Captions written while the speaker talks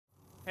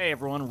Hey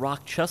everyone,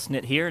 Rock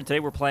Chestnut here, and today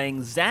we're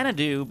playing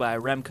Xanadu by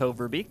Remco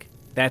Verbeek.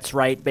 That's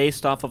right,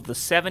 based off of the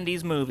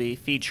 70s movie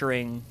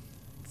featuring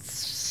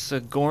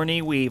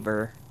Sigourney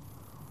Weaver.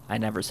 I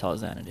never saw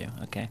Xanadu,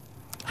 okay?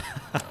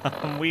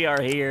 We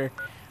are here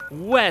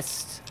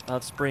west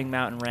of Spring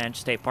Mountain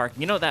Ranch State Park.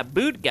 You know, that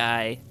boot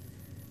guy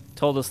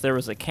told us there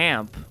was a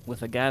camp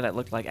with a guy that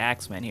looked like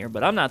Axeman here,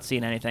 but I'm not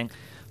seeing anything.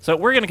 So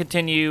we're going to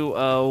continue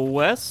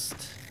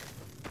west.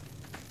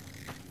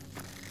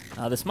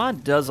 This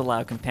mod does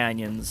allow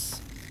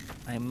companions.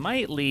 I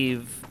might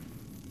leave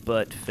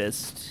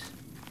TactaFist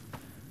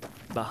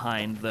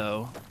behind,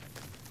 though.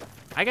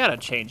 I gotta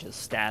change his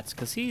stats,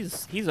 because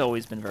he's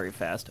always been very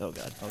fast. Oh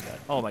god, oh god,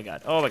 oh my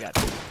god, oh my god.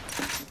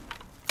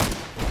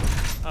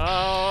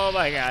 Oh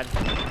my god.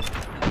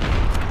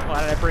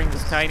 Why did I bring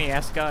this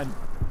tiny-ass gun?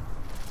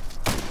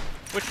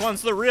 Which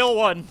one's the real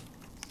one?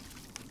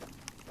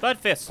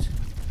 TactaFist.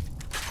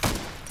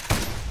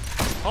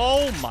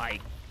 Oh my.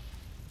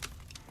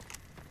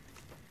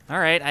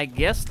 Alright, I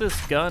guess this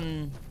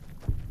gun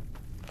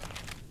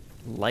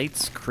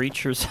lights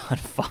creatures on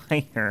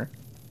fire.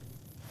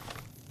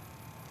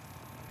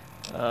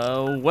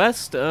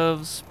 West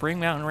of Spring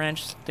Mountain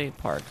Ranch State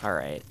Park.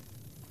 Alright.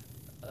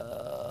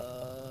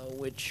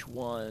 Which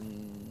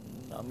one?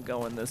 I'm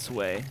going this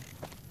way.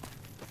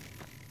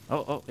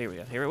 Oh, here we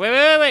go. Here,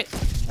 wait.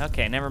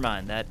 Okay, never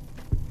mind. That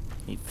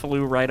he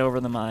flew right over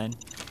the mine.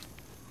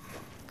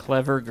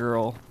 Clever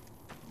girl.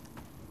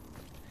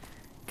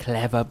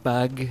 Clever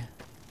bug.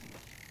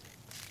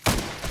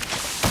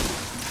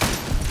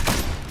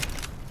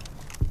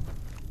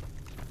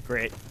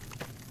 Great.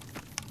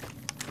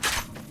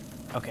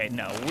 Okay,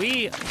 no,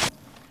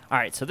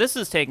 Alright, so this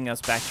is taking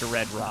us back to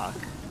Red Rock,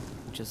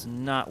 which is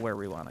not where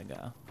we want to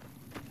go.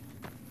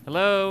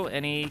 Hello?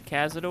 Any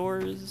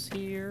cazadors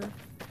here?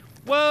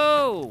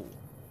 Whoa!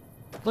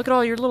 Look at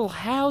all your little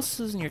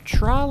houses and your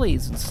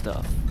trolleys and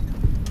stuff.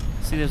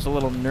 See, there's a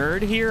little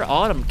nerd here.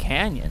 Autumn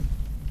Canyon.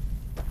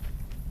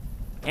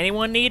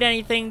 Anyone need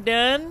anything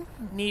done?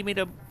 Need me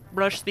to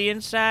brush the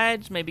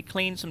insides? Maybe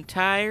clean some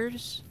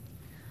tires?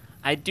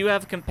 I do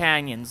have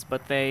companions,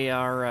 but they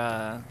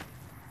are,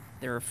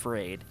 they're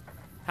afraid.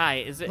 Hi,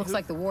 is it— Looks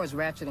like the war's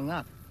ratcheting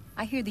up.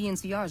 I hear the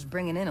NCR's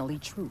bringing in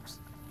elite troops.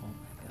 Oh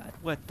my god,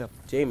 what the—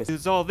 James.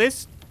 Is all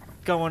this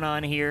going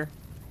on here?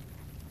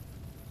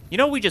 You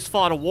know we just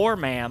fought a war,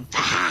 ma'am.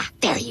 Aha!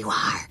 There you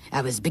are.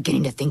 I was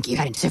beginning to think you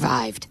hadn't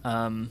survived.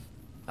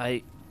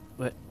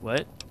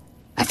 What?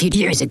 A few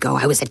years ago,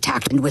 I was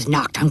attacked and was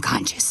knocked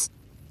unconscious.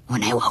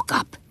 When I woke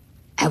up,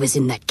 I was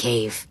in that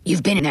cave.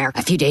 You've been in there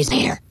a few days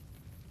later.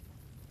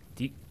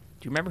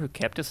 Do you remember who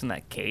kept us in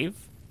that cave?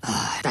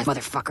 That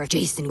motherfucker,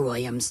 Jason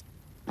Williams.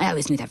 I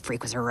always knew that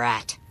freak was a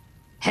rat.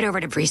 Head over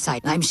to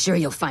Breeside. I'm sure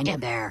you'll find him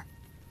there.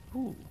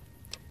 Ooh.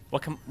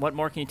 What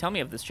more can you tell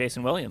me of this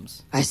Jason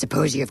Williams? I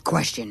suppose you have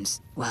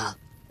questions. Well,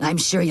 I'm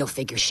sure you'll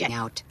figure shit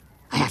out.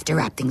 I have to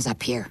wrap things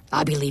up here.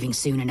 I'll be leaving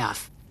soon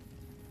enough.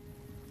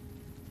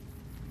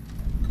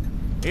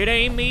 It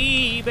ain't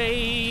me,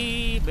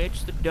 babe.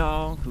 It's the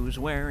dog who's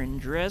wearing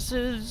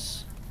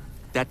dresses.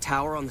 That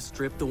tower on the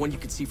strip, the one you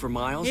could see for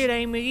miles? It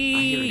ain't me. I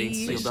hear it ain't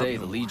They sealed up. say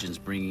the Legion's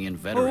bringing in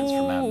veterans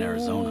from out in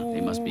Arizona.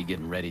 They must be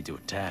getting ready to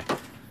attack.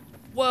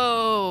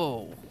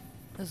 Whoa!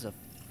 This is a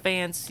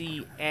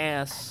fancy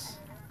ass.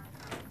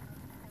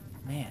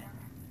 Man.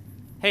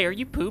 Hey, are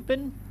you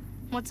pooping?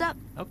 What's up?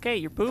 Okay,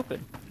 you're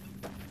pooping.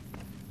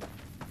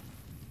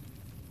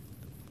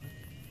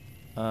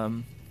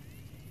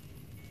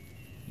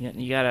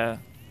 You gotta...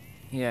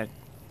 Yeah.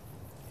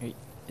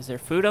 Is there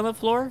food on the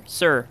floor?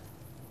 Sir.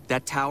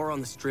 That tower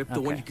on the strip,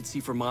 the one Okay. you could see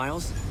for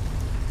miles?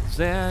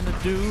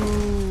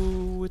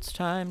 Xanadu, it's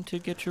time to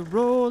get your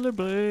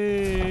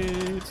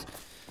rollerblades.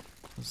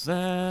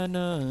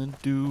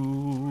 Xanadu.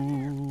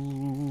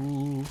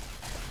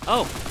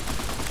 Oh,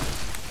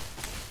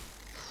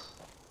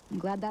 I'm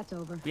glad that's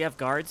over. we have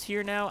guards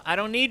here now? I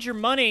don't need your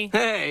money.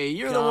 Hey,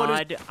 you're the one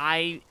who's...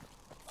 God,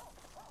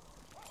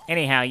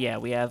 Anyhow, yeah,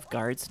 we have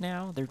guards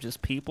now. They're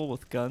just people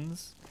with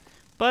guns.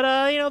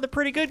 But, you know, they're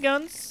pretty good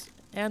guns.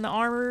 And the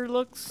armor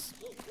looks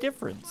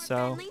different,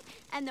 so...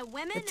 And the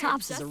women The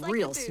Tops is a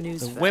real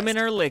snooze The fest. women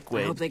are I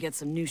liquid. hope they get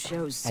some new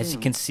shows soon. As you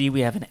can see,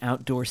 we have an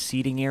outdoor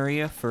seating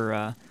area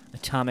for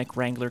Atomic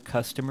Wrangler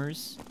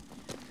customers.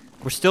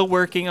 We're still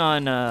working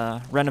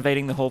on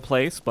renovating the whole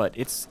place, but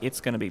it's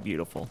going to be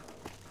beautiful.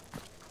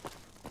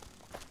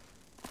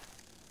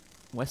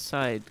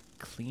 Westside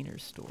Cleaner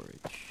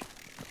Storage.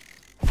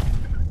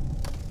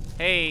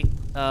 Hey,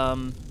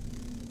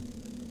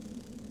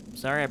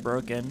 sorry I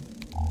broke in.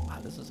 Wow,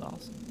 this is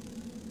awesome.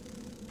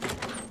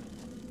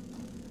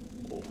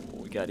 Oh,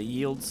 we got a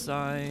yield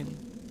sign.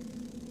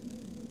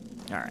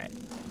 Alright.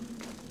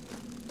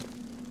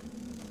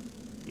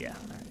 Yeah,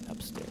 alright,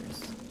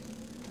 upstairs.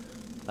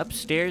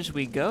 Upstairs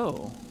we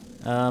go.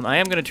 I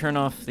am going to turn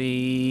off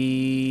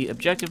the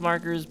objective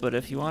markers, but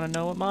if you want to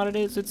know what mod it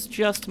is, it's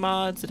just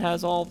mods. It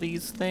has all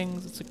these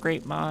things. It's a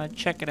great mod.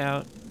 Check it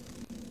out.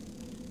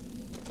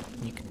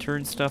 You can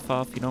turn stuff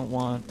off you don't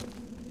want.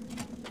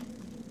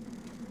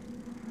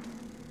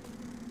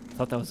 I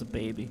thought that was a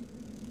baby.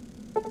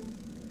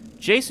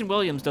 Jason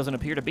Williams doesn't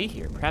appear to be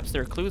here. Perhaps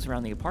there are clues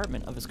around the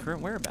apartment of his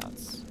current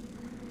whereabouts.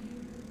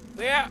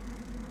 Well,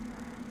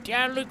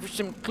 down look for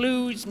some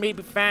clues,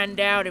 maybe find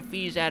out if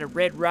he's at a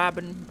Red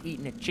Robin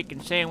eating a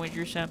chicken sandwich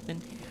or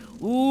something.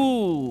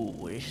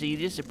 Ooh, see,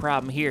 this is a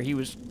problem here. He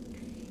was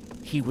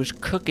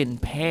cooking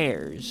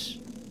pears,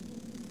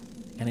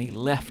 and he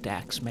left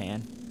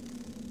Axeman.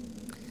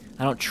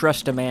 I don't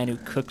trust a man who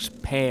cooks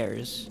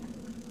pears.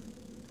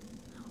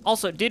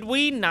 Also, did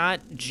we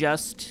not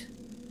just...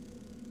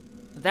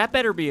 That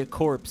better be a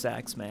corpse,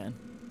 Axeman.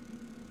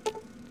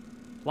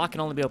 Lock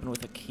can only be opened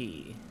with a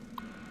key.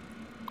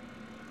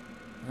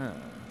 The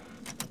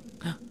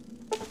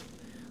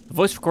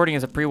voice recording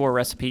is a pre-war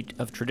recipe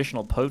of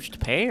traditional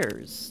poached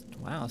pears.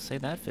 Wow, say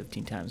that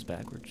 15 times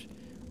backwards.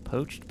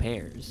 Poached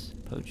pears.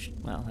 Poached...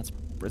 Well,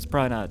 it's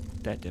probably not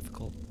that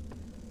difficult.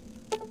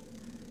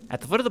 At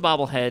the foot of the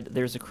bobblehead,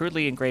 there's a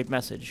crudely engraved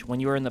message. When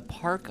you are in the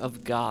park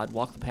of God,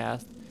 walk the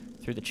path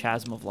through the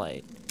chasm of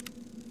light.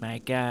 My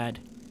God.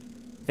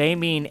 They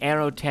mean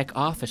Aerotech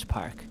Office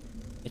Park.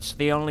 It's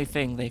the only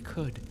thing they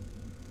could.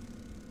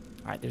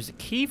 Alright, there's a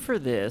key for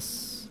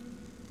this.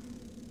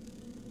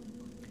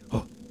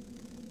 Oh!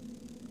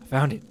 I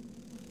found it.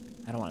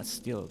 I don't want to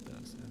steal it, though.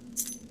 So.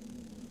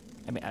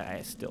 I mean,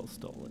 I still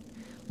stole it.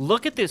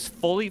 Look at this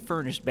fully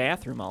furnished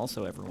bathroom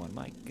also, everyone.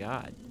 My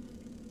God.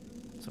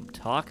 That's what I'm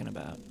talking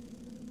about.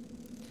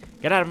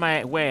 Get out of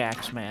my way,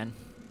 Axeman.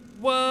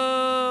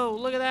 Whoa!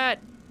 Look at that!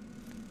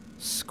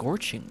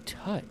 Scorching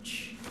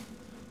touch.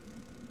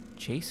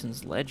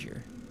 Jason's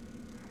ledger.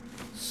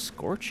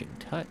 Scorching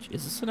touch.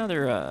 Is this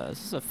another, is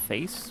this a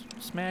face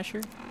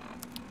smasher?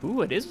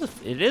 Ooh, it is a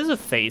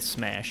face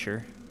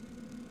smasher.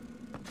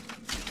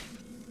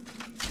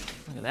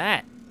 Look at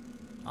that.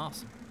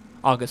 Awesome.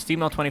 August,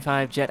 female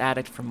 25, jet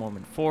addict from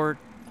Mormon Fort,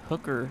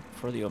 hooker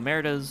for the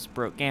Omertas,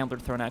 broke gambler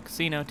thrown out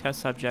casino, test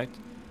subject,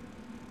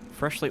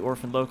 freshly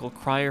orphaned local,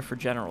 crier for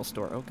general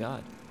store. Oh,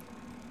 God.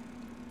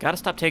 Gotta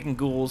stop taking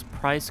ghouls.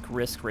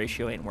 Price-risk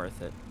ratio ain't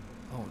worth it.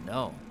 Oh,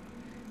 no.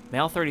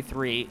 Male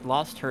 33,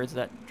 lost herds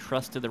that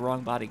trusted the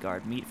wrong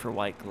bodyguard, meat for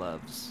white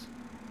gloves.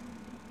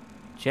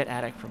 Jet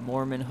addict from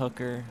Mormon,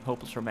 hooker,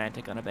 hopeless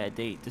romantic on a bad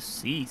date,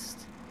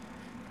 deceased.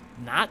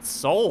 Not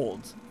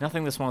sold.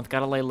 Nothing this month.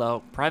 Gotta lay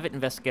low. Private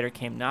investigator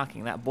came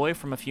knocking. That boy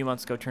from a few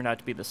months ago turned out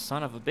to be the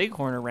son of a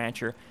bighorner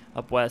rancher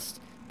up west.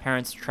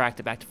 Parents tracked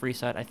it back to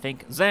Freeside. I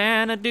think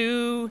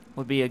Xanadu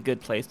would be a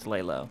good place to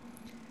lay low.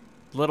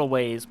 Little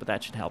ways, but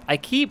that should help. I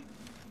keep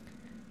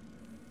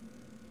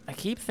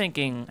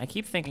thinking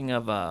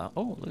of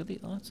oh, look at the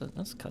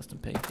that's a custom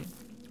painting.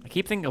 I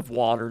keep thinking of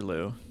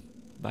Waterloo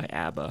by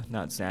ABBA,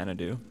 not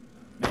Xanadu.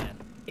 Man,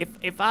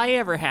 if I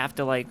ever have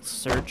to like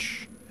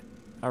search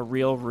a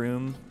real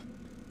room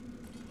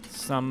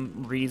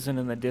some reason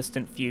in the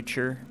distant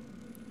future,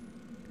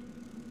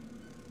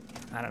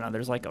 I don't know,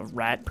 there's like a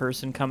rat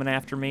person coming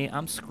after me,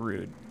 I'm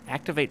screwed.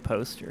 Activate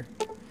poster.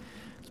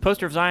 This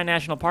poster of Zion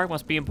National Park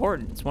must be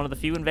important. It's one of the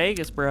few in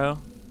Vegas, bro.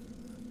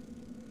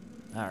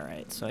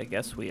 Alright, so I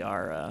guess we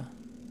are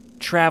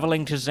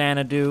traveling to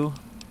Xanadu.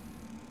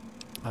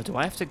 Oh, do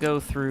I have to go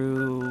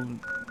through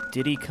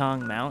Diddy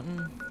Kong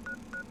Mountain?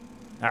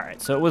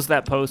 Alright, so it was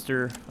that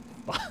poster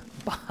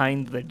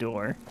behind the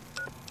door.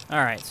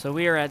 Alright, so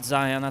we are at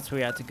Zion. That's where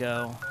we had to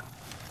go.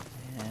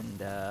 And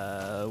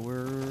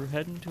we're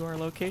heading to our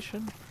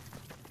location.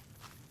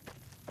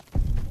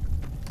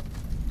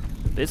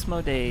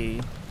 Bismo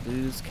de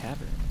Booze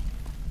Cavern.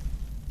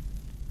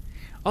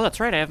 Oh, that's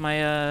right. I have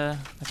my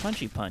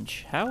punchy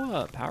punch.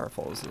 How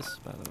powerful is this,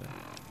 by the way?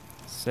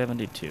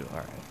 72.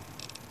 All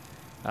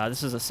right.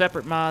 This is a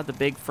separate mod. The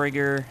Big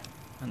Frigger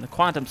and the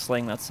Quantum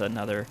Sling. That's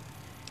another.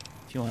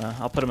 If you wanna,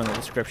 I'll put them in the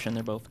description.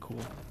 They're both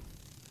cool.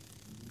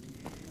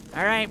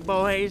 All right,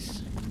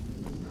 boys.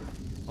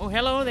 Oh,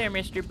 hello there,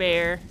 Mr.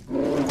 Bear.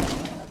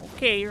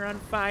 Okay, you're on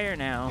fire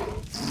now.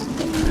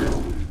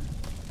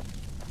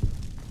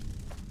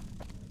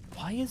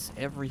 Why is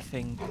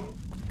everything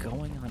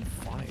going on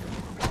fire?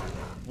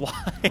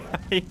 Why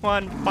are you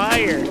on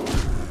fire?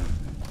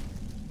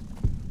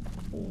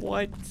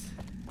 What?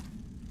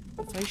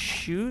 Did I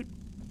shoot?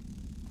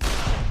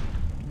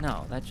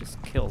 No, that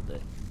just killed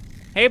it.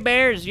 Hey,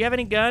 bears, you have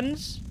any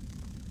guns?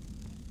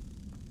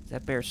 Is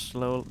that bear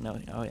slow? No,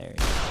 oh, there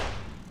he is.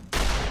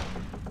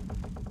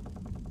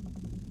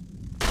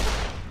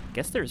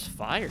 Guess there's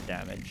fire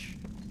damage.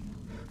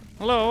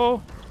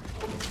 Hello?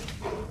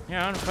 You're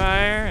on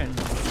fire, and...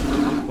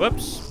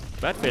 Whoops,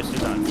 that fist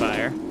is on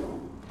fire.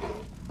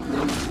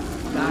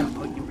 God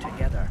put you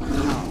together.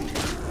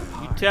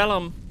 You tell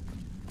him.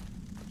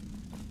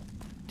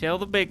 Tell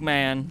the big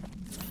man.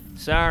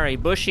 Sorry,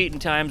 bush eating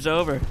time's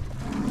over.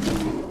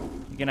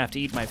 You're gonna have to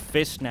eat my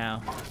fist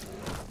now.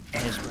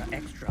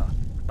 Extra.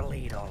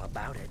 Bleed all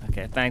about it.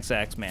 Okay, thanks,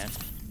 Axeman.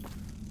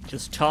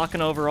 Just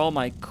talking over all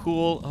my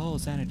cool... Oh,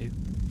 Xanadu.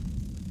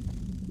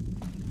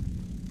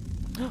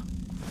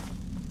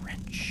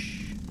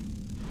 Wrench.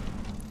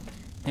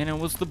 And it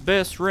was the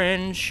best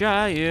wrench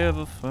I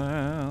ever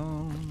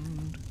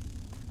found.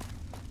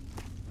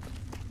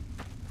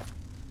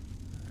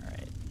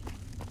 Alright.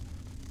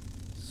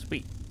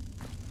 Sweet.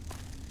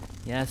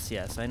 Yes,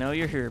 yes, I know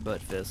you're here,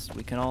 Buttfist.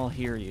 We can all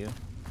hear you.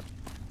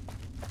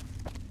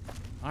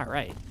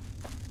 Alright.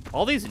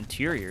 All these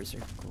interiors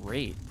are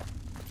great.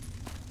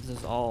 This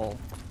is all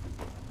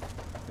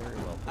very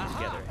well put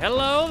together.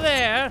 Hello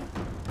there!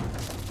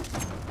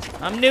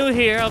 I'm new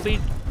here. I'll be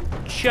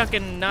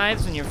chucking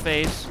knives in your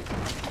face.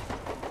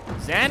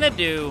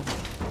 Xanadu!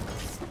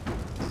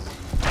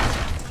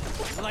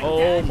 Like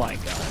Oh that? my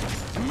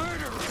god.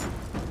 Murderer!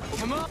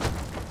 Come on!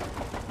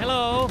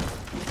 Hello!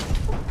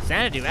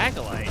 Xanadu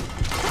Acolyte.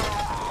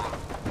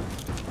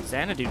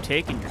 Xanadu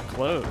taking your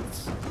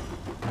clothes.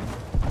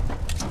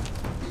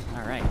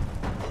 Alright.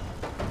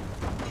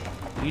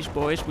 These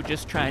boys were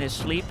just trying to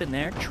sleep in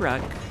their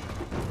truck.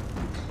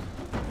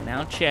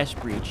 Now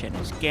Chestbreach and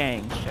his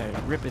gang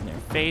started ripping their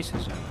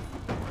faces off.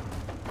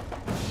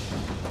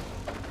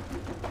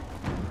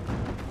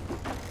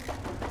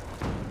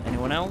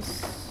 Anyone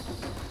else?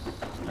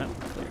 No,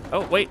 clear.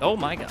 Oh, wait. Oh,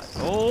 my God.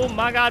 Oh,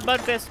 my God,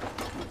 Buttfist.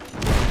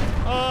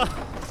 Oh.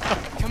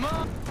 Come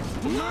on!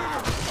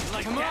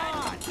 Like come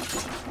on!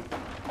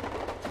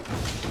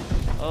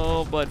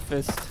 Oh,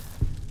 Buttfist.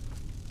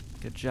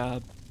 Good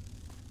job.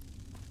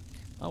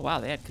 Oh, wow.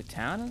 They had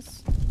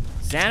katanas?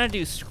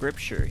 Xanadu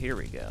scripture. Here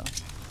we go.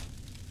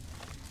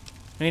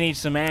 We need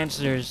some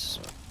answers.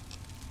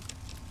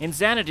 In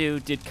Xanadu,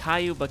 did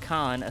Kayu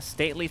Bakan, a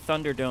stately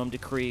Thunderdome,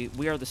 decree,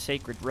 "We are the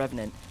sacred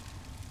revenant,"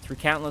 through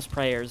countless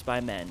prayers by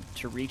men,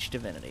 to reach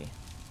divinity?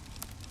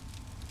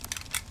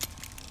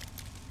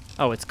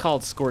 Oh, it's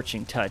called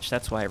Scorching Touch.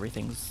 That's why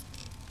everything's...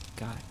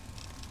 God.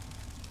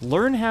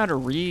 Learn how to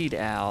read,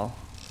 Al.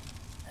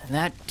 And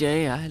that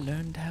day I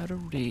learned how to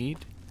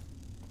read.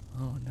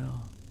 Oh,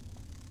 no.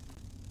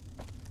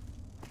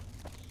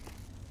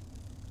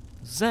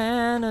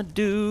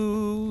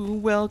 Xanadu,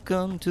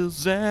 welcome to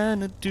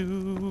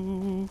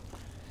Xanadu.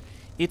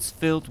 It's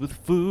filled with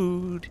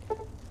food.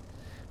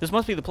 This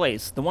must be the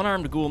place. The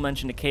one-armed ghoul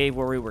mentioned a cave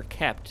where we were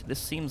kept. This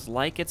seems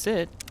like it's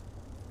it.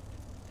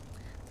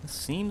 This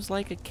seems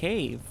like a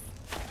cave.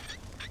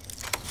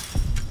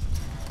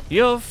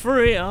 You're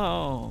free.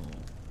 Oh.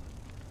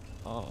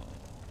 Oh.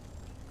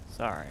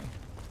 Sorry.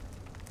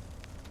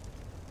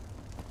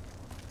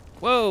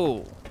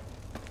 Whoa.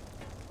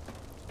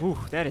 Ooh,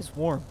 that is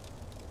warm.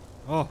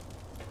 Oh,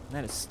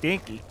 that is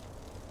stinky.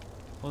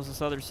 What was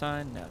this other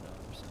sign? No, no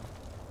other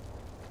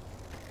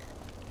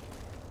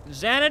sign.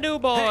 Xanadu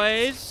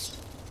boys!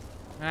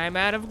 Hey. I'm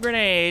out of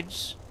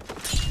grenades.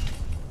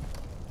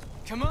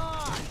 Come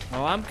on!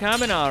 Oh, I'm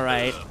coming all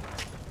right.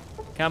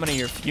 Coming to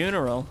your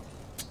funeral.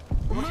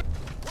 What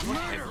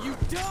have you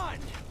done?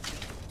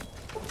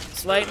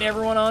 It's lighting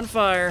everyone on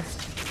fire.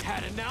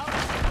 Had enough?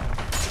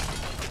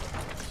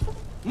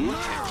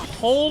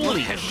 Holy What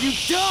have you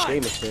done?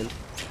 Jameson.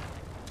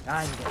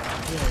 I'm gonna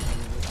kill you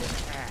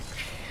with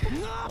an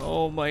axe.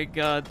 Oh my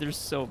god, there's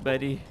so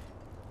many.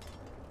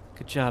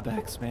 Good job,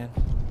 Axeman.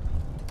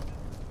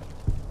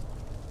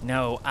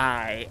 No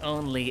I,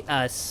 only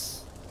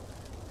us.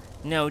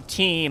 No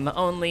team,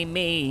 only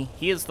me.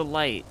 He is the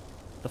light,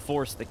 the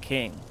force, the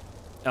king.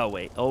 Oh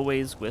wait,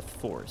 always with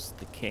force,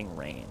 the king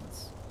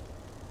reigns.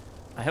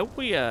 I hope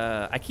we,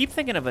 I keep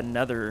thinking of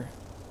another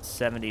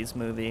 70s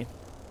movie.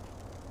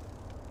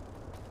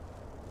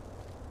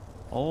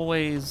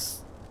 Always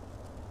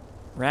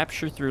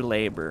rapture through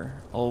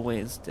labor,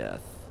 always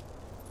death.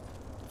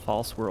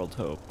 False world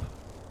hope.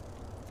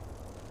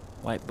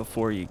 Right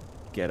before you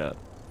get up.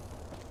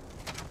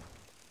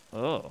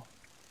 Oh.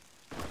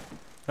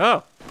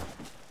 Oh!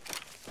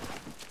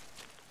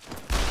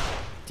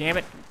 Damn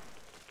it.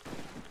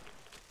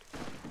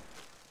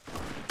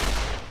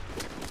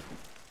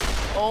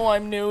 Oh,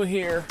 I'm new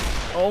here.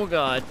 Oh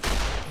god.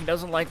 He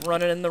doesn't like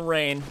running in the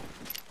rain.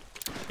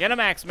 Get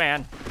him,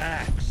 Axeman.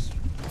 Axe.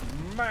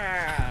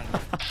 Man.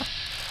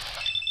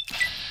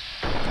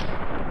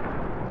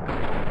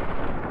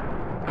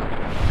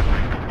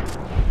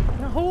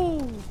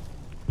 No.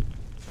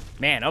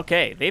 Man,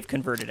 okay. They've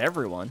converted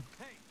everyone.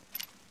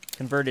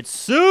 Converted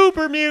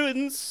super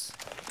mutants.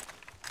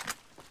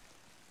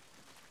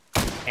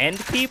 And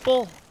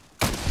people.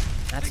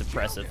 That's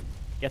impressive.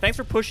 Yeah, thanks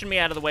for pushing me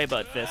out of the way,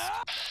 Buttfist.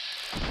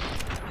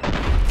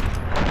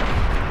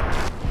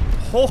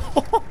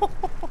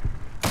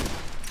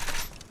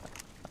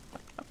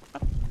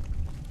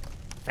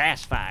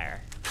 Fast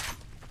fire.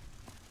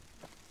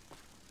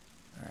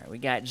 Alright, we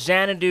got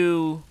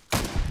Xanadu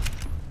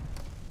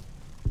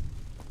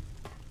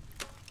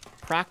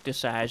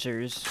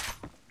Procticizers.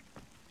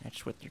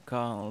 That's what they're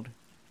called.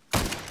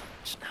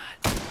 It's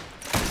not.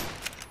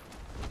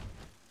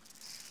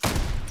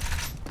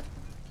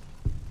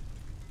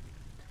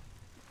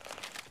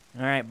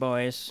 Alright,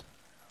 boys.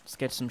 Let's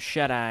get some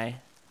shut-eye.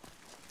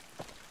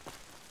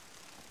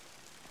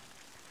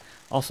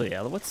 Also,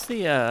 yeah, what's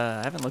the,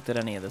 I haven't looked at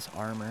any of this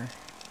armor.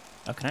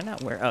 Oh, can I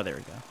not wear, oh, there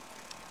we go.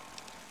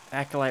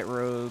 Acolyte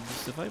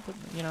robes. If I put,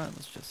 you know,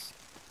 let's just,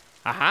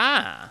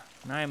 aha!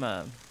 Now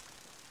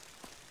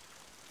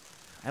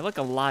I look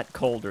a lot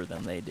colder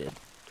than they did.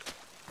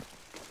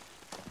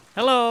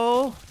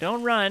 Hello!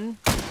 Don't run.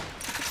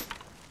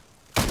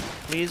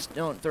 Please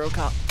don't throw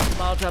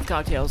Molotov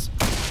cocktails.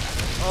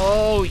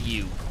 Oh,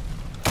 you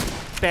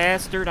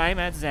bastard. I'm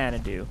at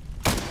Xanadu.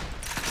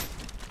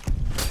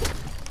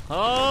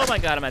 Oh my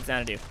god, I'm at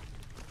Xanadu.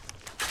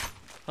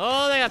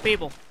 Oh, they got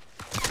people.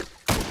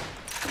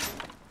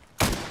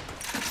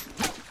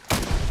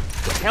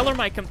 The hell are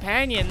my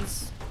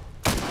companions?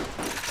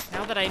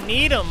 Now that I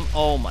need them.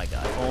 Oh my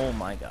god. Oh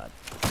my god.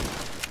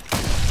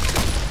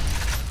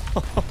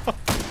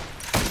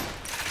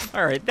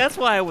 Alright, that's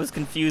why I was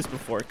confused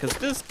before, because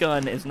this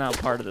gun is not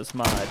part of this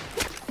mod.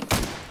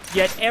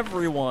 Yet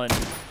everyone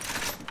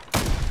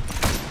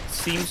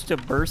seems to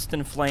burst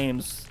in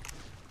flames.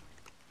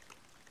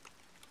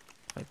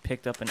 I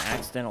picked up an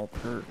accidental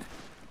perk.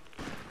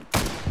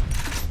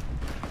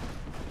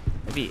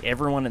 Maybe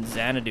everyone in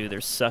Xanadu,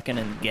 they're sucking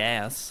in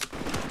gas.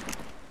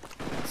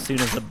 As soon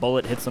as a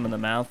bullet hits them in the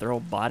mouth, their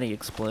whole body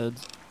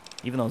explodes.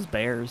 Even those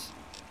bears.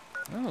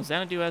 Oh,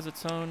 Xanadu has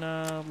its own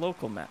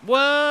local map.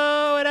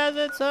 Whoa, it has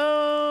its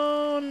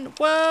own.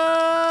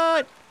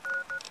 What?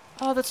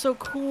 Oh, that's so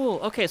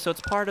cool. Okay, so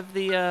it's part of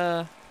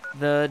the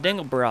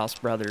Dinglebrows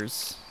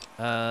brothers.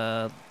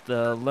 The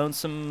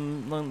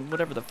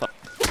whatever the fuck.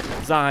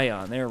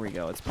 Zion, there we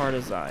go. It's part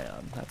of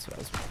Zion. That's what I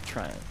was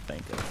trying to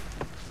think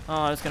of. Oh,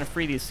 I was gonna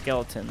free these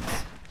skeletons.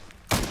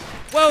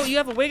 Whoa, you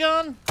have a wig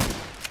on?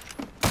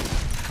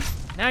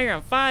 Now you're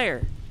on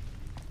fire.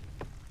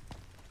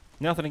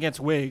 Nothing against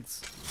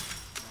wigs.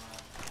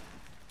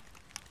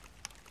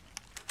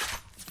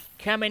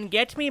 Come and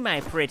get me,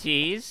 my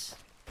pretties.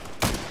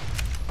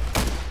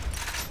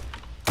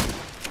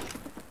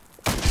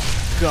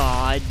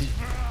 God.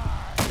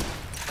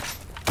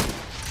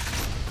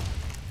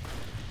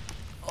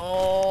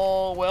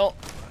 Oh, well.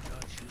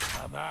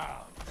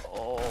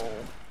 Oh.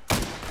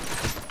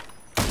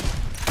 I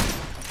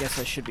guess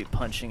I should be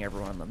punching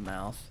everyone in the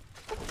mouth.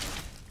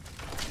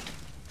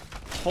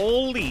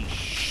 Holy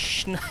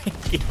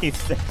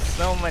shnikes, there's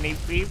so many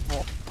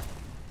people.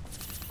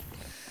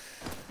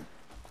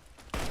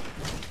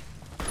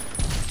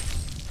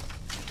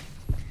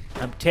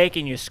 I'm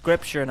taking your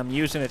scripture and I'm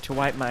using it to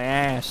wipe my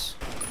ass.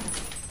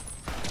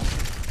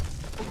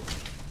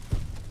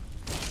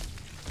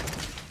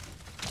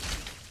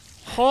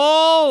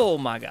 Oh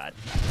my god.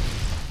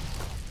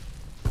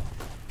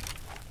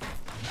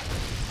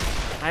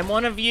 I'm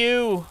one of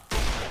you.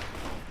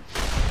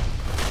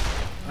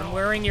 I'm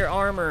wearing your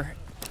armor.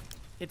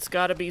 It's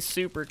gotta be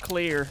super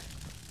clear.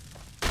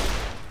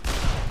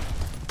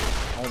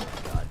 Oh my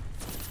god.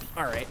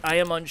 Alright, I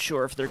am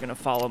unsure if they're gonna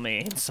follow me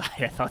inside.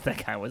 I thought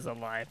that guy was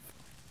alive.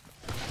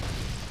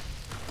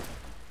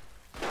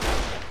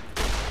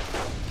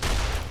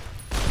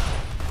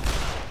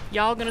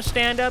 Y'all gonna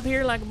stand up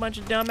here like a bunch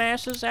of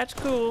dumbasses? That's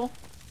cool.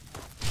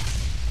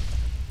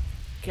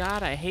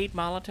 God, I hate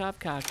Molotov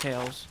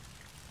cocktails.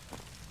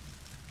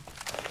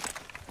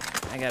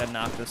 I gotta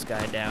knock this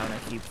guy down. I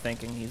keep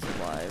thinking he's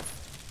alive.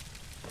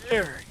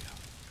 There we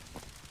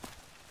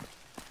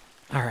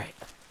go. Alright.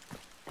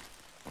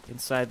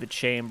 Inside the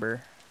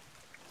chamber.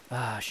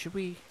 Should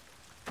we...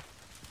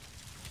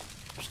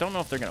 Just don't know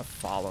if they're gonna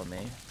follow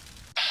me.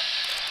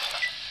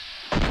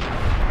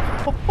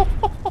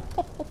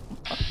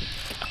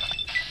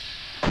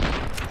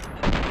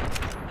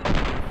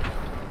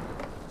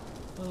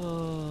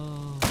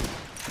 Oh.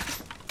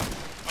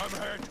 I'm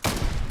hurt.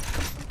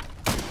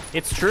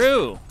 It's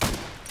true.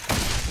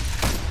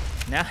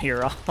 Now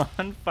you're all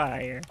on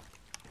fire.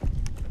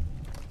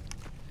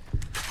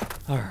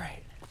 All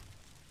right.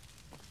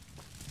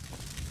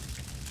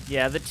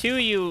 Yeah, the two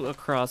of you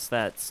across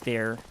that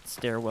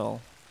stairwell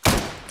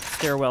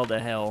to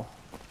hell.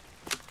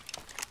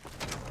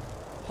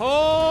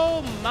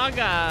 Oh my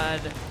god.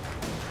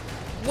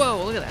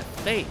 Whoa, look at that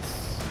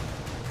face.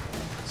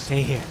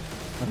 Stay here.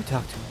 Let me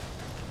talk to him.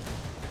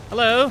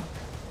 Hello.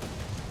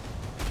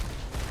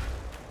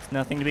 There's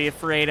nothing to be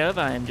afraid of.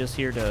 I am just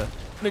here to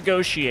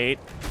negotiate.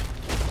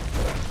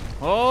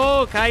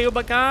 Oh, Caillou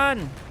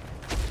Bacan.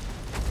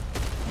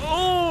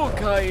 Oh,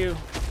 Caillou.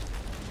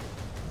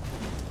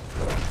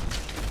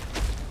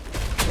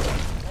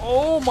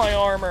 Oh, my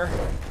armor.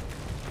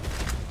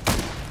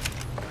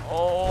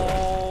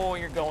 Oh,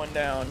 you're going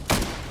down.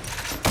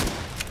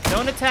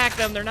 Don't attack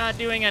them. They're not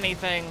doing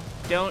anything.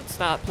 Don't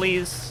stop,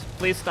 please.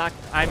 Please stop.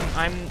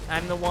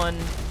 I'm the one.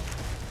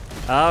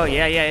 Oh,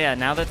 yeah.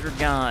 Now that they're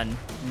gone,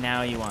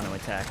 now you want to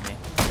attack me.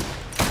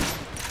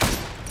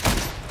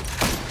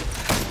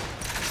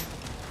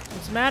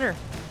 What's the matter?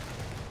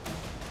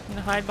 You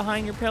gonna hide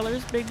behind your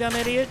pillars, big dumb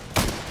idiot?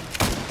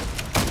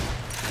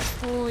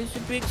 Oh, is a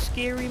big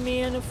scary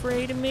man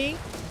afraid of me?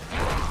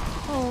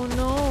 Oh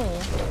no.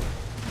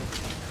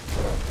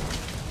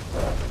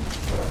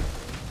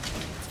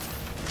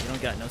 You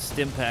don't got no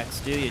stim packs,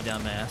 do you,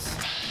 dumbass?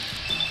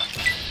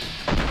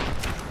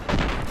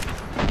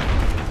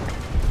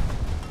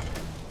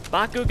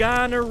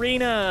 Bakugan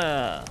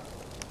Arena!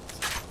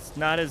 It's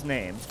not his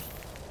name.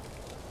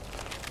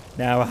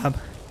 Now I'm...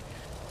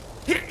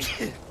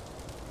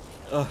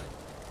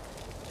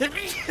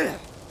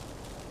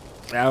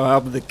 Now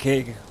I'm the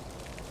king.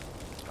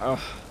 Oh.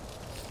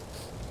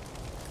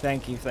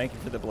 Thank you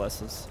for the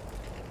blessings.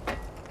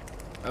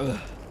 Ugh.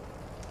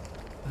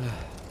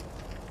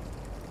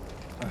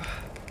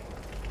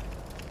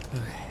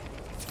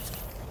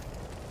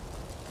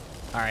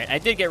 Alright, I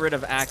did get rid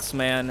of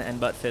Axeman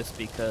and Buttfist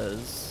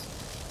because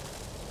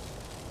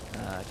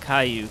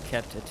Caillou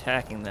kept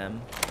attacking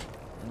them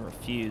and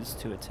refused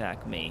to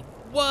attack me.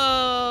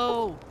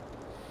 Whoa!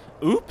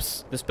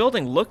 Oops! This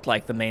building looked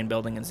like the main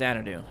building in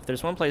Xanadu. If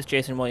there's one place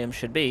Jason Williams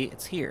should be,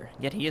 it's here.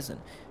 Yet he isn't.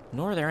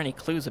 Nor are there any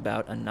clues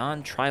about a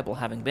non-tribal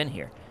having been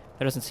here.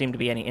 There doesn't seem to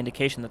be any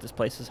indication that this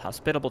place is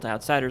hospitable to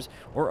outsiders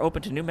or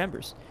open to new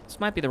members. This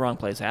might be the wrong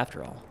place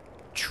after all.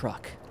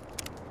 Truck.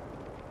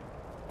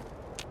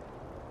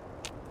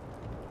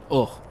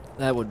 Oh,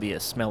 that would be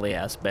a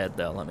smelly-ass bed,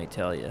 though, let me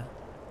tell you.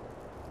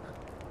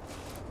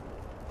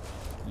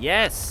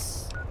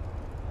 Yes!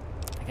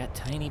 I got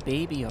tiny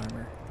baby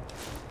armor.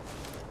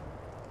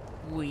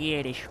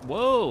 Weirdish.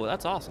 Whoa,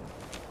 that's awesome.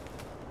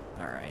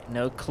 Alright,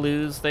 no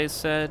clues, they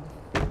said.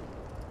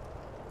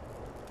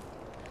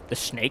 The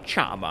snake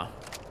charmer.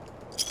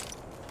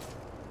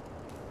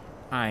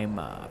 I'm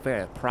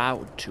very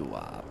proud to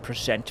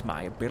present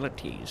my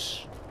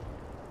abilities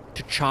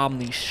to charm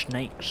these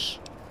snakes.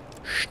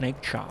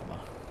 Snake charmer.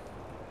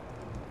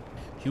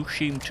 You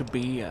seem to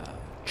be a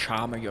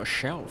charmer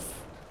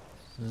yourself.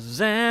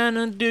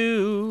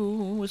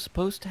 Xanadu was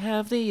supposed to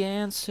have the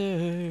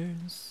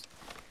answers,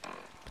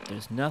 but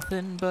there's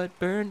nothing but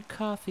burnt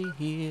coffee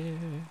here.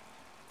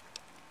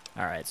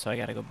 Alright, so I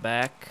gotta go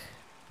back,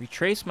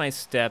 retrace my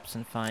steps,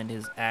 and find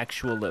his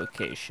actual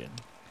location.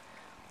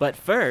 But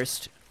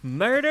first,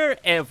 murder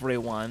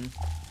everyone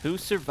who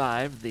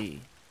survived the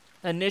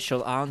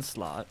initial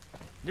onslaught.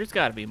 There's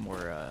gotta be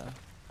more,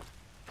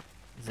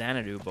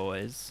 Xanadu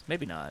boys.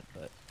 Maybe not,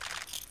 but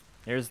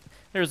there's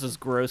those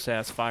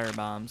gross-ass fire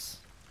bombs.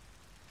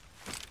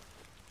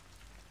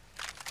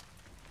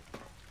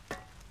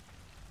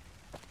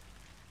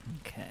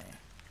 Okay.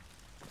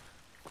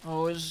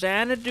 Oh,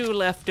 Xanadu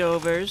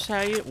leftovers.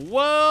 How you?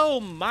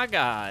 Whoa, my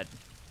God!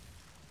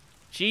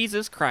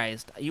 Jesus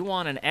Christ! You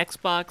want an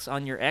Xbox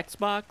on your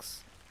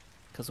Xbox?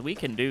 'Cause we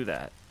can do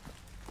that.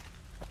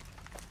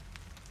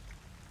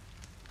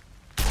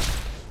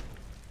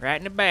 Right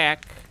in the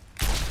back.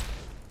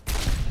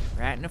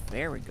 Right in the,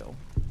 there we go.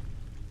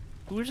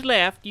 Who's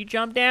left? You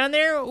jump down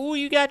there? Ooh,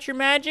 you got your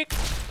magic?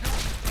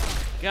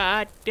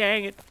 God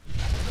dang it.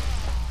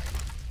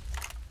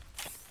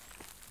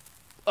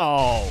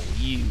 Oh,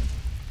 you.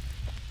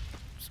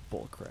 It's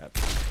bullcrap.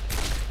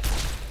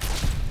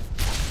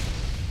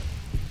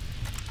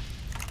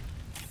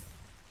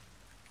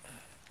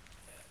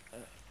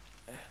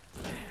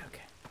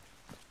 Okay.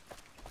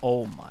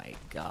 Oh my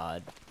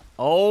God.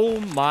 Oh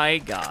my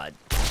God.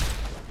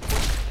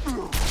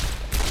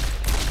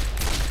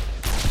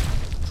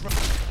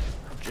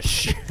 Just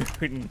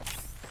shooting.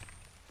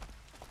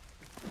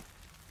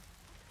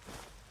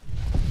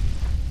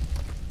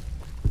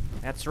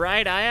 That's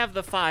right, I have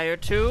the fire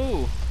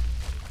too.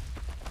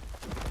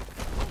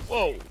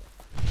 Whoa.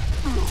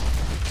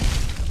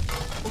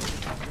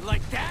 You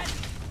like that?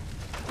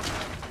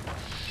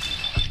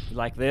 You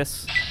like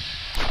this?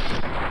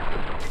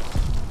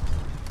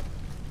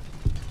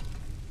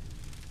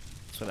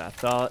 That's what I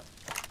thought.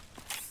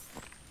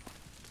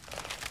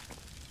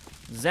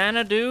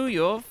 Xanadu,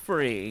 you're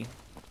free.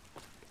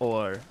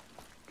 Or,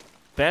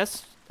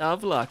 best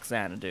of luck,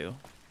 Xanadu.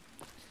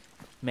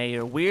 May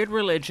your weird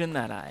religion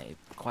that I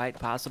quite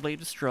possibly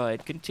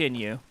destroyed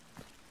continue.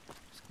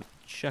 Just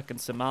chucking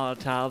some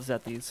Molotovs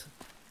at these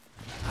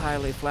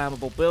highly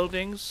flammable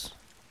buildings.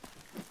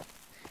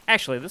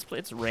 Actually, this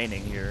place, it's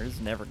raining here. It's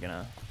never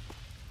gonna...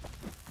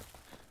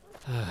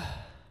 Oh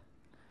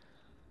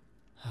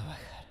my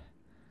God.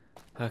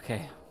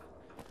 Okay.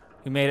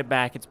 We made it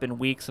back. It's been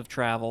weeks of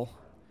travel.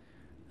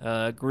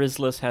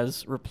 Grizzless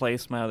has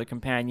replaced my other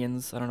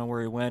companions. I don't know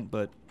where he went,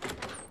 but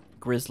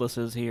Grizzless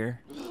is here.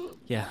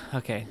 Yeah,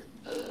 okay.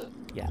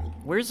 Yeah.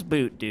 Where's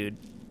Boot, dude?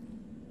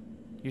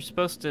 You're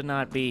supposed to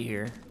not be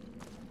here.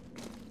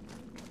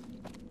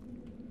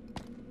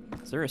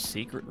 Is there a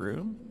secret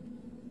room?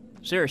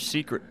 Is there a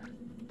secret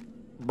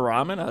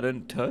Brahmin I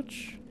didn't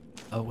touch?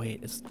 Oh,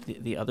 wait. Is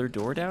the other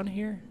door down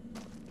here?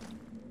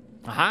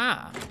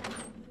 Aha!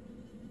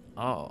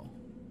 Oh.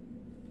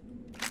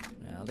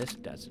 Well, this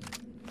doesn't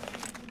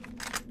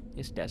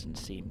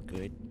seem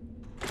good.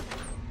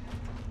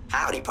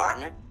 Howdy,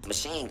 partner.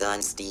 Machine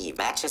Gun Steve,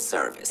 at your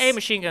service. Hey,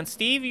 Machine Gun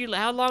Steve,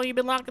 how long you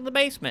been locked in the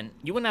basement?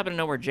 You wouldn't happen to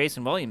know where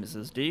Jason Williams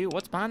is, do you?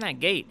 What's behind that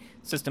gate?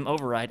 System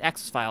override,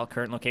 access file,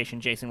 current location,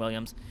 Jason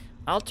Williams.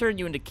 I'll turn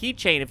you into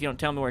keychain if you don't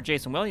tell me where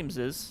Jason Williams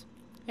is.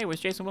 Hey,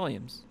 where's Jason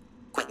Williams?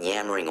 Quit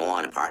yammering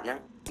on, partner.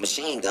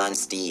 Machine Gun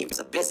Steve is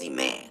a busy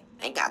man.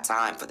 Ain't got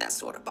time for that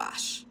sort of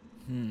bosh.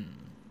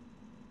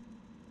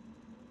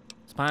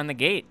 It's behind the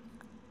gate.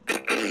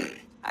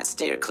 I'd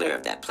steer clear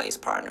of that place,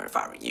 partner, if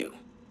I were you.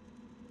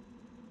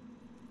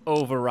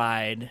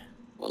 Override.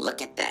 Well,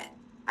 look at that.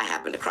 I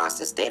happened across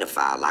this data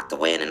file locked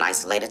away in an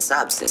isolated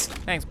subsystem.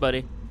 Thanks,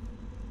 buddy.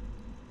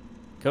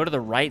 Go to the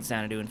right,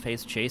 Xanadu, and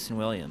face Jason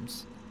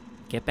Williams.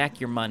 Get back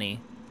your money.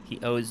 He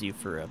owes you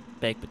for a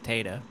baked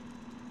potato.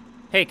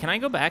 Hey, can I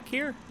go back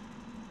here?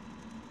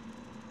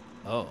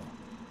 Oh.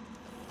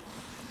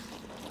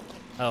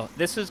 Oh,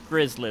 this is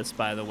Grizzless,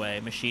 by the way,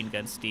 Machine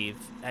Gun Steve.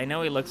 I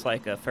know he looks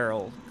like a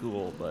feral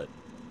ghoul, but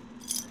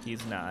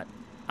he's not.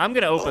 I'm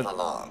gonna open... Move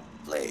along,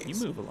 please.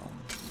 You move along.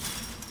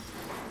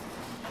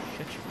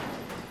 Shut your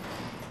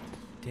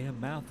damn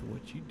mouth of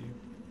what you do.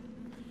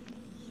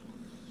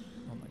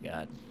 Oh my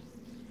god.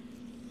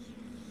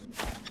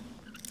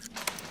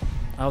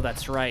 Oh,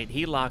 that's right.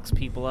 He locks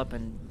people up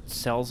and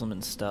sells them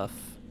and stuff.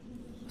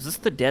 Was this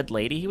the dead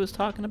lady he was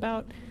talking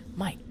about?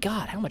 My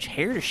god, how much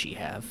hair does she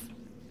have?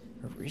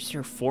 Is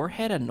her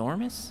forehead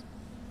enormous?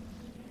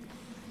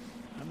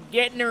 I'm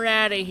getting her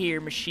out of here,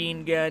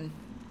 Machine Gun.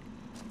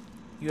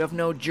 You have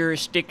no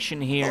jurisdiction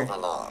here. Move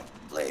along,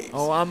 please.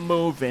 Oh, I'm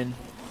moving.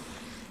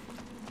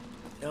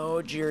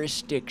 No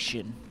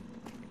jurisdiction.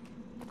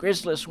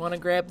 Grizzless, want to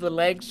grab the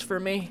legs for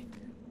me?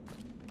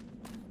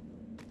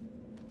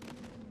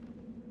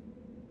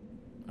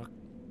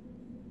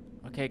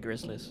 Okay,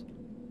 Grizzless.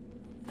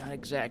 Not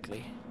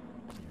exactly.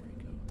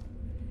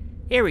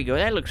 Here we go.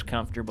 That looks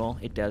comfortable.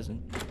 It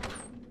doesn't.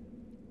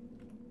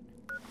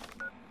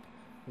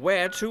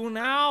 Where to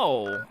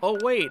now? Oh,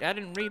 wait. I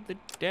didn't read the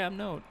damn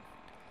note.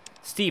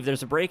 Steve,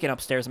 there's a break-in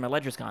upstairs and my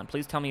ledger's gone.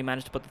 Please tell me you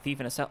managed to put the thief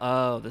in a cell.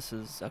 Oh, this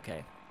is...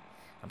 Okay.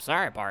 I'm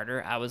sorry,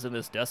 partner. I was in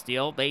this dusty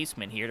old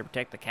basement here to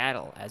protect the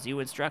cattle, as you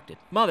instructed.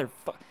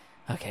 Motherfuck...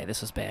 Okay,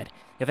 this is bad.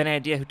 You have any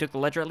idea who took the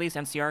ledger at least?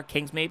 NCR?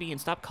 Kings maybe?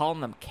 And stop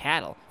calling them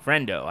cattle.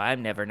 Friendo,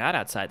 I'm never not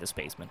outside this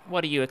basement.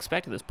 What do you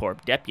expect of this poor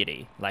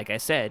deputy? Like I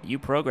said, you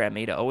programmed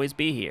me to always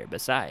be here.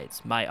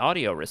 Besides, my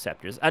audio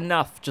receptors...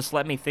 Enough! Just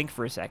let me think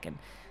for a second.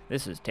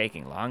 This is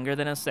taking longer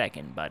than a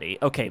second, buddy.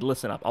 Okay,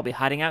 listen up. I'll be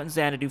hiding out in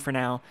Xanadu for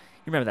now.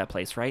 You remember that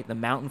place, right? The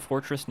mountain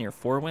fortress near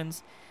Four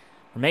Winds?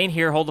 Remain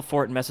here, hold the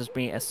fort, and message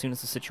me as soon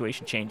as the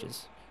situation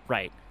changes.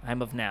 Right.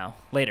 I'm of now.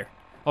 Later.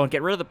 Oh, and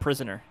get rid of the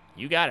prisoner.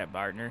 You got it,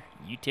 partner.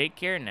 You take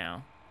care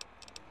now.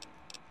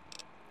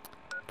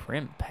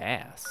 Prim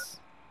pass.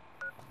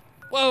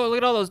 Whoa, look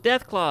at all those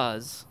death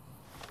claws.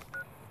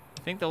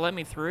 You think they'll let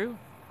me through?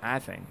 I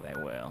think they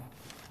will.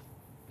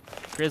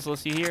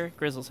 Grizzless, you here?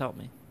 Grizzless, help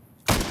me.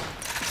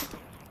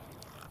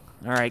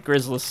 Alright,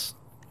 Grizzless.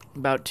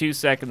 About 2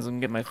 seconds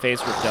and get my face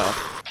ripped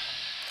off.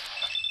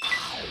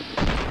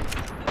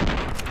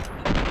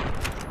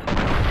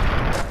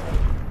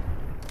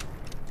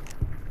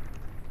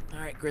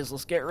 Alright,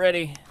 Grizzless, get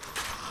ready.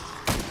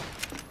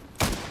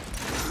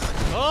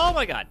 Oh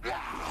my god.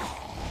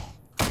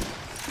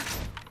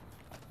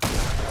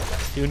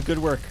 Doing good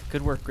work.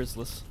 Good work,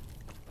 Grizzless.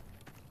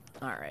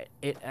 Alright,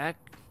 it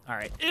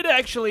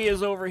actually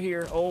is over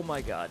here. Oh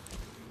my god.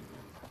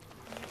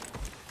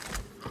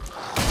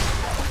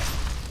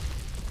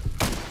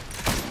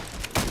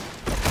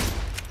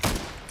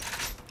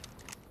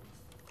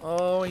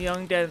 Oh,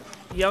 young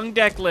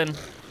Declan.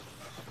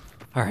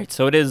 Alright,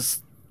 so it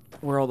is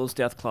where all those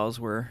death claws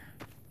were.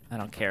 I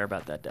don't care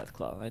about that death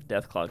claw. That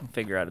death claw can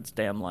figure out its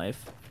damn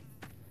life.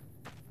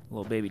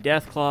 Little baby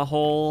death claw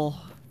hole.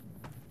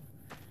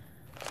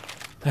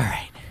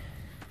 Alright.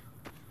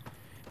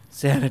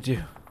 Xanadu.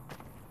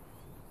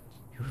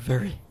 You were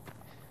very,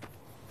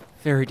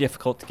 very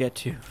difficult to get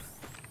to.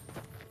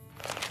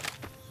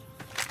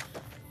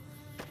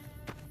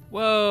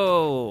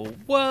 Whoa!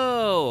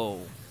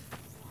 Whoa!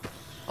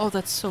 Oh,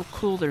 that's so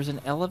cool. There's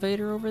an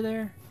elevator over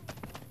there.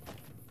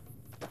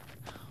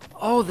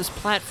 Oh, this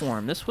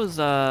platform. This was,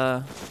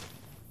 I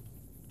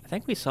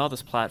think we saw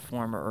this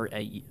platform or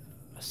a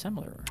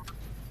similar.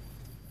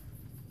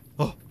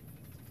 Oh.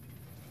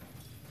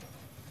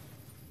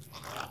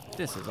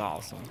 This is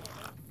awesome.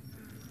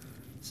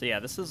 So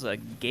yeah, this is a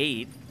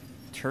gate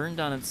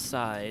turned on its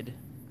side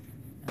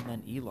and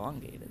then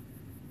elongated.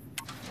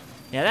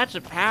 Yeah, that's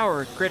a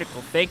power of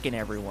critical thinking,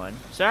 everyone.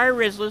 Sorry,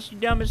 Grizzless, you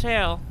dumb as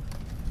hell.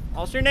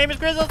 Also, your name is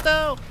Grizzless,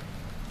 though!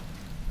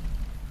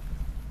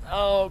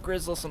 Oh,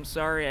 Grizzless, I'm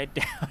sorry I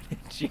doubted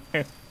you.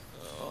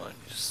 Oh,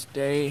 just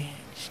stay.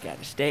 Just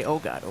gotta stay. Oh,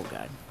 God, oh,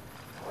 God.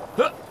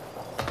 Huh.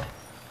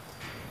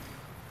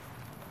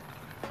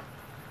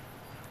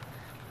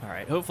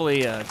 Alright,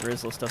 hopefully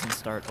Grizzless doesn't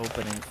start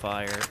opening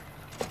fire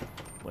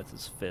with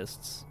his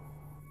fists.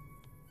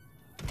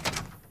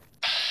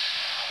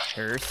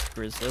 Earth,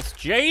 Grizzless.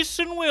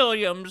 Jason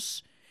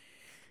Williams!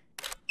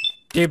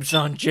 Dibs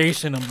on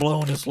Jason, I'm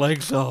blowing his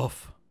legs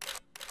off.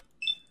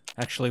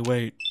 Actually,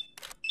 wait.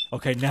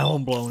 Okay, now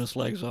I'm blowing his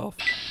legs off.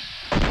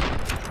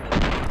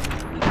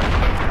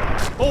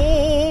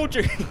 Oh,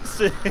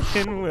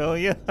 Jason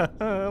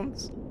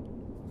Williams.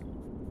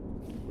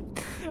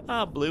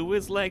 I blew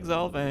his legs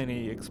off and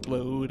he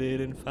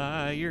exploded in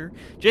fire.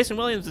 Jason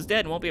Williams is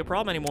dead and won't be a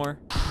problem anymore.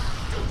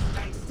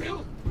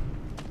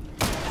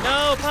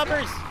 No,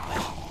 puppers!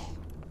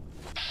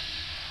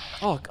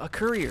 Oh, a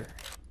courier.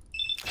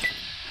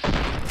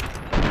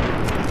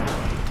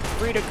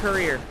 Frida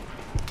courier.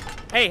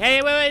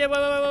 Hey, wait.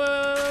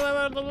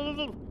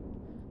 The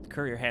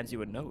courier hands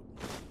you a note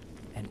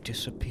and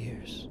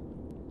disappears.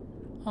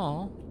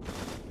 Oh,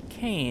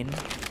 Kane.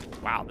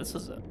 Wow, this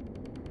is a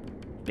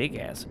big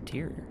ass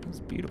interior. It's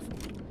beautiful.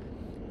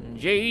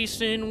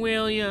 Jason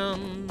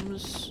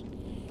Williams.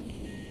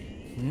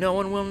 No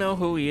one will know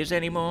who he is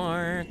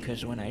anymore,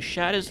 'cause when I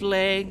shot his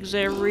legs,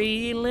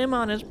 every limb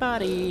on his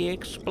body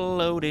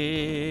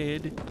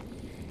exploded.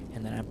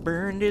 And then I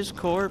burned his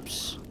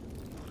corpse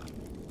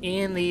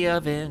in the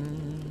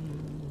oven.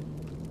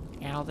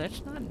 Ow,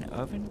 that's not an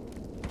oven.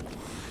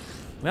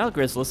 Well,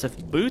 Grizzless,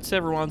 if Boots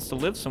ever wants to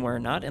live somewhere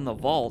not in the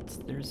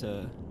vault, there's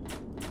a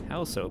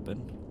house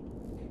open.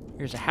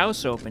 Here's a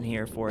house open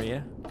here for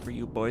you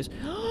boys.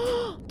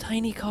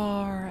 Tiny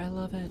car, I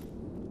love it.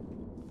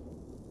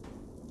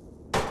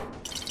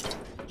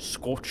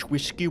 Scotch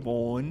whiskey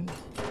wine.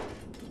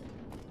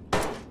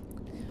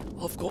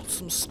 I've got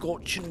some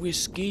scotch and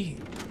whiskey.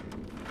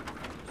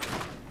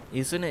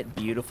 Isn't it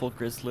beautiful,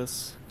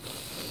 Grizzless?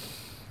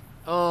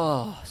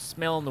 Oh,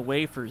 smelling the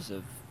wafers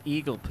of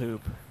eagle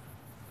poop.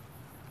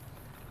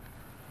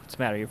 What's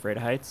the matter? You afraid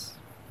of heights?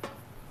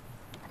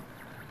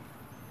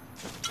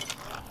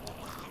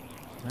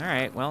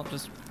 Alright, well,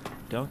 just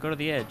don't go to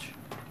the edge.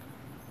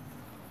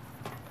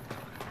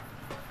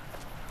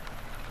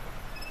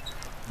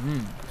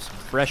 Some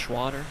fresh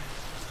water.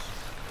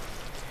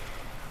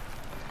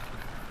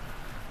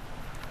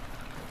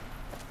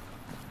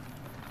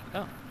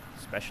 Oh,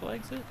 special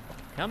exit?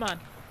 Come on.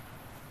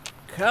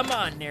 Come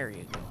on, there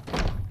you go.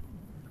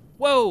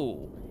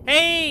 Whoa!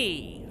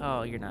 Hey!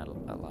 Oh, you're not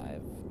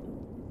alive.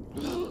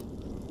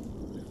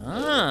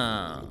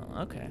 Oh,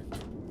 okay.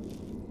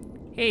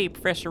 Hey,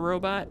 Professor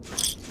Robot.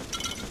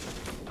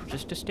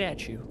 Just a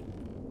statue.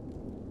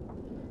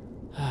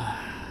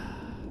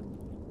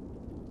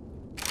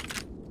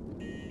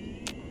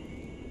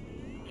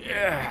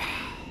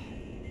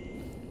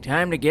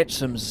 Time to get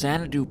some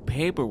Xanadu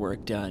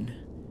paperwork done.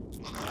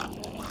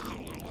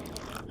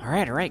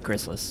 Alright,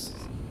 Grizzless.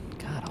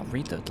 God, I'll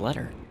read the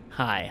letter.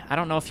 Hi, I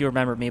don't know if you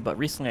remember me, but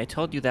recently I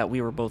told you that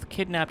we were both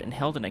kidnapped and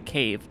held in a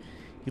cave.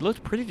 You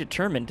looked pretty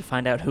determined to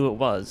find out who it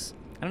was.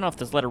 I don't know if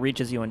this letter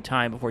reaches you in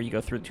time before you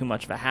go through too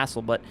much of a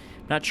hassle, but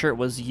I'm not sure it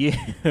was you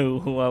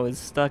who I was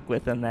stuck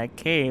with in that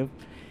cave.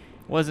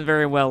 It wasn't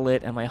very well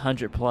lit, and my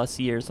 100+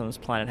 years on this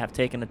planet have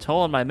taken a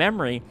toll on my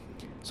memory,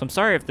 so I'm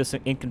sorry if this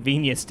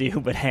inconvenienced you,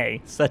 but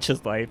hey, such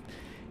is life.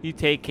 You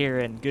take care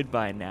and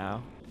goodbye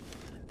now.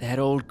 That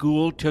old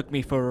ghoul took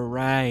me for a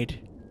ride.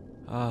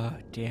 Oh,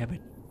 damn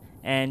it.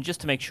 And just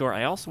to make sure,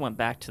 I also went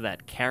back to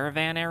that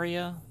caravan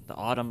area, the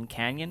Autumn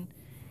Canyon,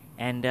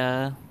 and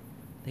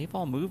they've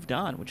all moved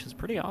on, which is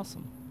pretty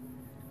awesome.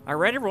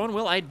 Alright, everyone,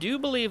 well, I do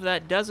believe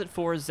that does it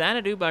for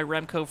Xanadu by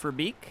Remco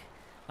Verbeek.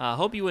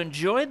 Hope you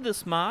enjoyed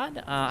this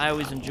mod. I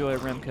always enjoy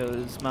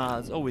Remco's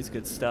mods, always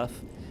good stuff.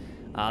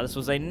 This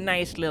was a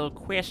nice little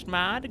quest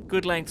mod,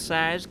 good length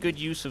size, good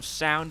use of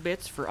sound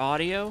bits for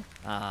audio,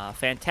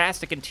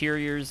 fantastic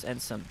interiors,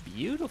 and some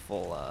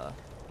beautiful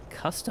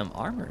custom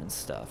armor and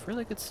stuff.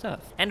 Really good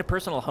stuff. And a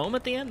personal home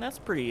at the end. That's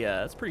pretty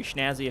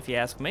snazzy if you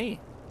ask me.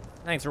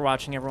 Thanks for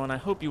watching, everyone. I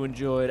hope you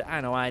enjoyed.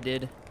 I know I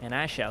did. And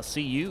I shall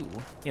see you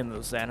in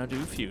the Xanadu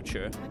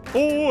future.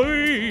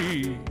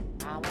 Bye!